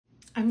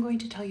I'm going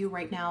to tell you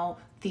right now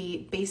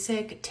the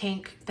basic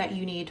tank that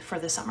you need for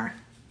the summer.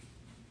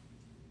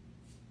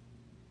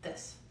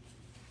 This.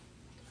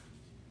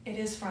 It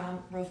is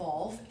from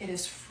Revolve. It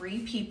is Free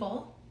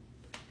People.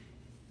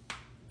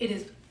 It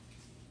is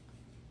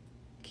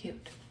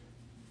cute.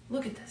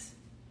 Look at this.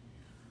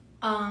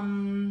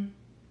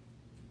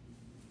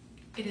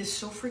 It is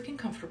so freaking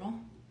comfortable.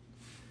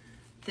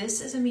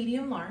 This is a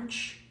medium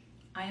large.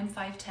 I am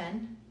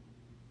 5'10".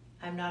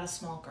 I'm not a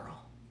small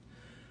girl.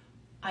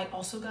 I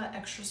also got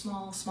extra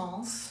small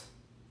smalls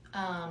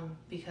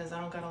because I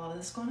don't got a lot of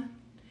this going on.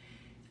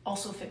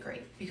 Also fit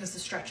great because the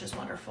stretch is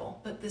wonderful.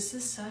 But this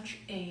is such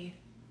a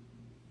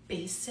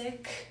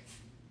basic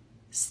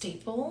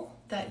staple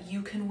that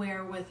you can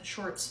wear with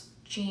shorts,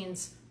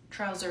 jeans,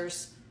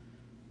 trousers,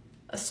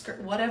 a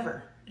skirt,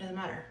 whatever. It doesn't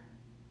matter.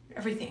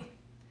 Everything.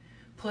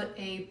 Put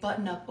a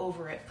button up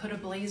over it. Put a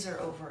blazer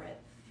over it.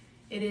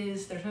 It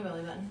is, there's my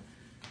belly button.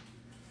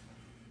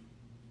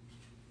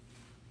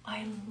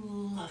 I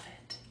love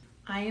it.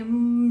 I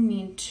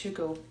need to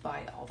go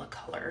buy all the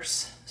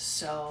colors.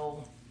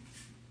 So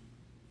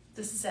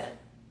this is it.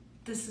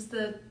 This is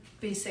the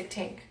basic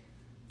tank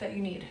that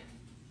you need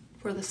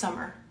for the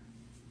summer.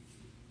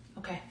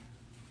 Okay,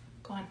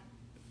 go on.